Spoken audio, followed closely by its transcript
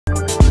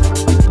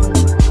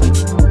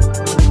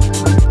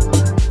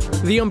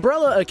The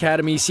Umbrella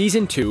Academy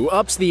Season 2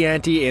 ups the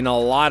ante in a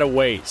lot of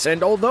ways,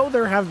 and although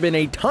there have been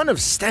a ton of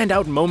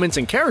standout moments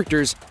and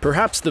characters,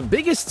 perhaps the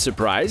biggest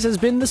surprise has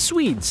been the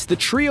Swedes, the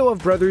trio of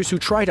brothers who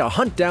try to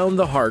hunt down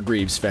the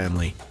Hargreaves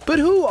family. But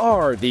who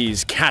are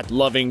these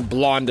cat-loving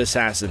blonde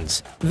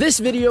assassins? This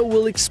video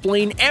will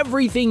explain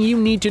everything you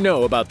need to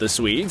know about the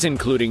Swedes,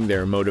 including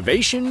their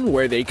motivation,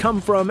 where they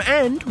come from,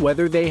 and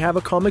whether they have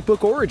a comic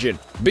book origin.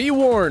 Be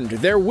warned,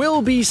 there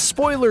will be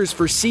spoilers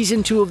for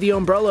Season 2 of the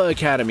Umbrella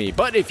Academy,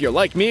 but if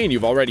you're like me and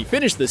you've already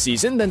finished the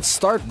season, then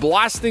start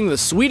blasting the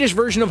Swedish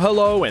version of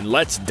hello and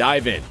let's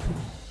dive in.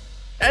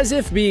 As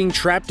if being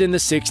trapped in the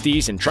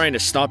 60s and trying to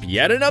stop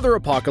yet another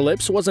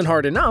apocalypse wasn't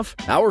hard enough,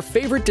 our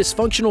favorite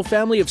dysfunctional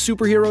family of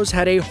superheroes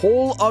had a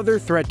whole other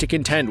threat to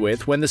contend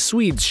with when the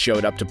Swedes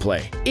showed up to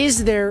play.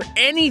 Is there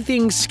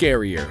anything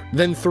scarier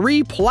than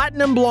 3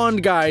 platinum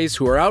blonde guys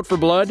who are out for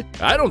blood?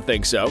 I don't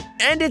think so.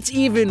 And it's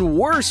even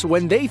worse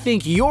when they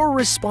think you're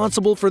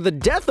responsible for the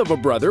death of a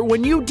brother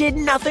when you did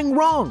nothing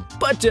wrong.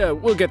 But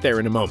we'll get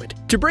there in a moment.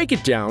 To break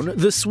it down,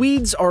 the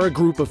Swedes are a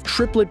group of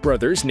triplet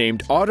brothers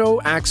named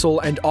Otto, Axel,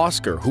 and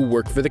Oscar who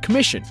work for the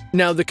Commission.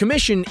 Now, the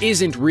Commission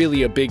isn't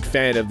really a big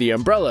fan of the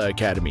Umbrella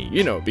Academy,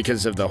 you know,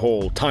 because of the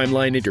whole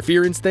timeline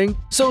interference thing,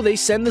 so they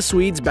send the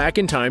Swedes back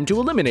in time to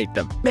eliminate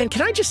them. Man,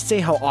 can I just say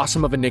how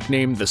awesome of a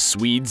nickname the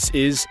Swedes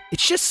is?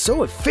 It's just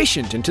so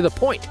efficient and to the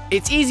point.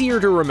 It's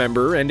easier to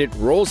remember, and it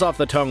rolls off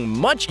the tongue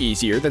much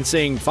easier than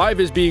saying 5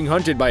 is being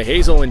hunted by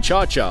Hazel and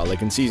Cha-Cha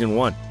like in Season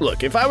 1.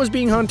 Look, if I was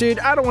being hunted,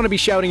 I don't want to be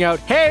shouting out,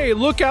 "Hey,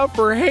 look out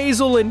for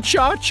Hazel and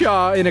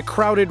Cha-Cha" in a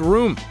crowded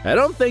room. I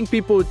don't think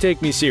people would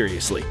take me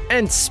seriously.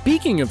 And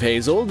speaking of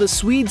Hazel, the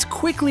Swedes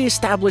quickly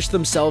established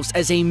themselves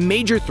as a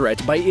major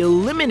threat by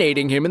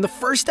eliminating him in the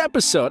first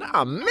episode.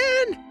 Aw,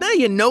 man, now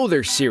you know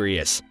they're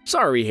serious.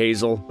 Sorry,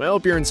 Hazel. I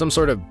hope you're in some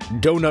sort of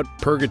donut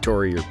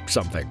purgatory or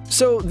something.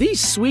 So these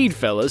Swede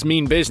fellas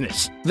mean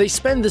business. They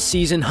spend the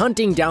season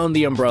hunting down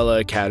the Umbrella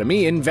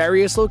Academy in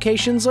various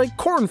locations like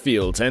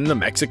cornfields and the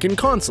Mexican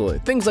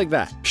consulate, things like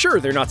that.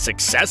 Sure, they're not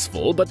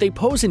successful, but they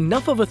pose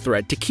enough of a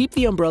threat to keep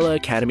the Umbrella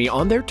Academy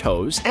on their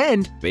toes,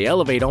 and they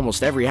elevate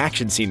almost every action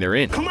scene they're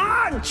in. Come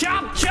on,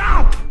 chop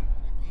chop!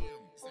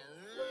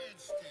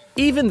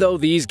 Even though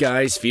these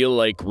guys feel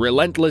like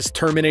relentless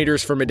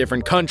Terminators from a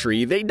different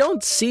country, they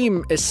don't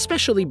seem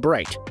especially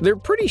bright. They're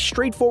pretty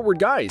straightforward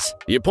guys.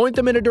 You point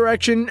them in a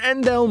direction,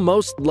 and they'll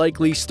most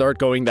likely start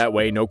going that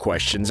way, no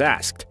questions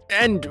asked.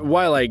 And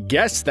while I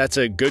guess that's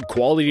a good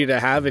quality to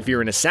have if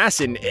you're an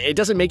assassin, it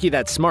doesn't make you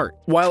that smart.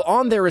 While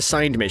on their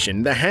assigned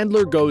mission, the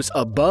handler goes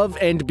above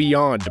and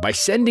beyond by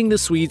sending the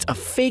Swedes a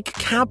fake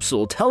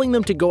capsule telling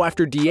them to go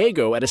after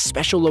Diego at a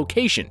special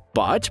location.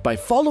 But by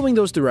following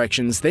those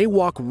directions, they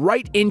walk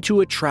right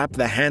into a trap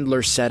the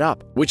handler set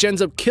up, which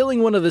ends up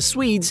killing one of the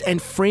Swedes and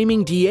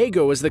framing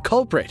Diego as the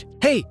culprit.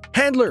 Hey,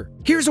 handler,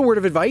 here's a word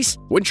of advice.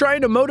 When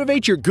trying to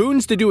motivate your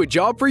goons to do a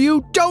job for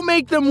you, don't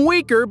make them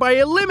weaker by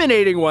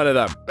eliminating one of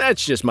them.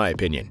 That's just my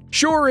opinion.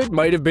 Sure, it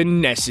might have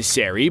been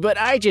necessary, but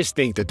I just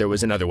think that there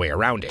was another way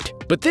around it.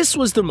 But this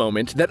was the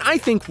moment that I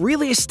think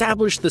really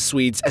established the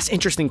Swedes as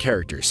interesting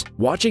characters.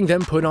 Watching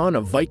them put on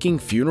a Viking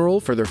funeral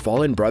for their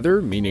fallen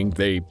brother, meaning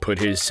they put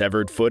his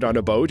severed foot on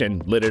a boat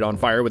and lit it on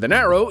fire with an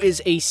arrow,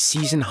 is a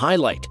season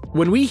highlight.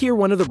 When we hear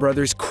one of the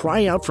brothers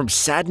cry out from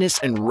sadness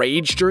and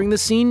rage during the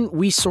scene,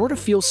 we sort of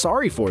feel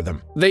sorry for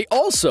them. They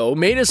also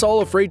made us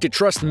all afraid to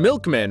trust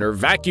milkmen or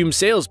vacuum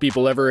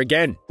salespeople ever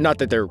again. Not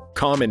that they're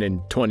common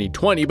in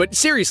 2020, but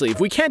seriously, if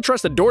we can't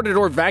trust a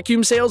door-to-door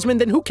vacuum salesman,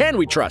 then who can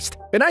we trust?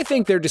 And I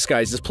think their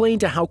disguises play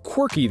into how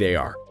quirky they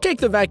are. Take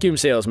the vacuum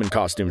salesman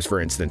costumes, for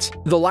instance.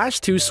 The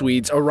last 2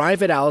 Swedes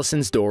arrive at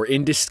Allison's door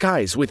in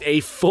disguise with a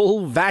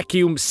full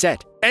vacuum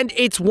set. And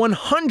it's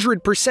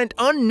 100%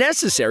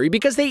 unnecessary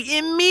because they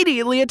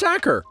immediately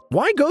attack her.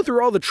 Why go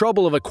through all the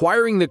trouble of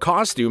acquiring the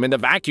costume and the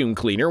vacuum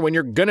cleaner when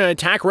you're gonna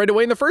attack right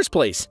away in the first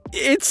place?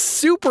 It's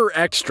super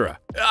extra.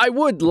 I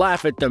would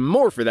laugh at them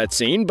more for that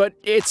scene, but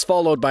it's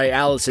followed by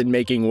Allison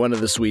making one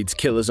of the Swedes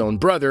kill his own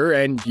brother,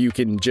 and you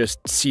can just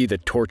see the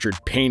tortured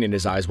pain in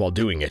his eyes while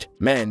doing it.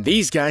 Man,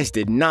 these guys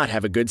did not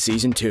have a good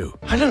Season 2.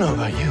 I don't know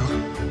about you,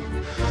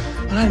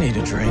 but I need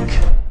a drink.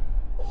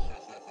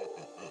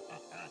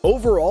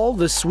 Overall,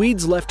 the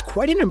Swedes left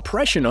quite an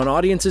impression on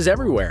audiences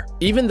everywhere.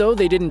 Even though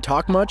they didn't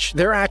talk much,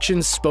 their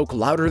actions spoke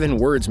louder than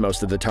words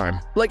most of the time.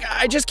 Like,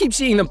 I just keep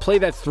seeing them play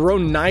that throw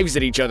knives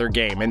at each other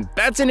game, and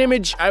that's an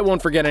image I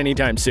won't forget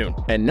anytime soon.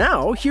 And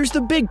now, here's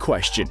the big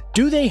question.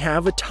 Do they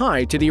have a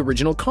tie to the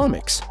original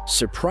comics?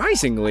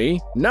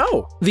 Surprisingly,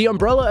 no. The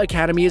Umbrella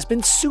Academy has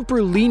been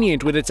super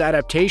lenient with its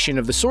adaptation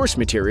of the source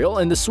material,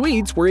 and the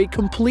Swedes were a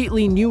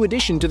completely new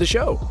addition to the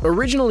show.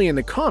 Originally in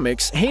the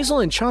comics,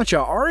 Hazel and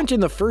Cha-Cha aren't in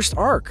the first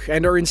arc. York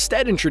and are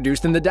instead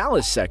introduced in the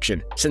Dallas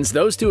section. Since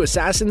those two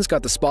assassins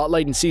got the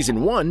spotlight in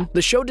Season 1,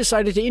 the show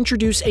decided to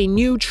introduce a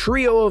new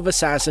trio of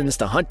assassins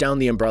to hunt down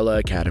the Umbrella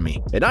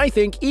Academy. And I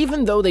think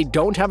even though they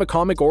don't have a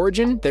comic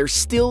origin, they're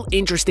still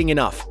interesting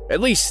enough.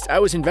 At least, I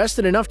was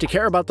invested enough to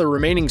care about the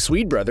remaining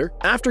Swede brother.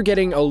 After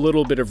getting a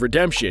little bit of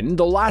redemption,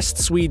 the last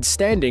Swede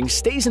standing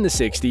stays in the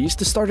 60s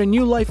to start a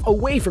new life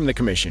away from the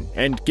Commission.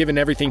 And given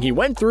everything he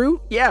went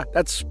through, yeah,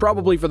 that's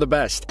probably for the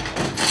best.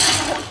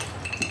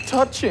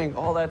 Touching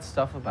all that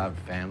stuff about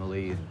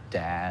family and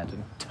dad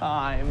and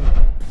time.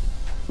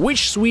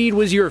 Which Swede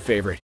was your favorite?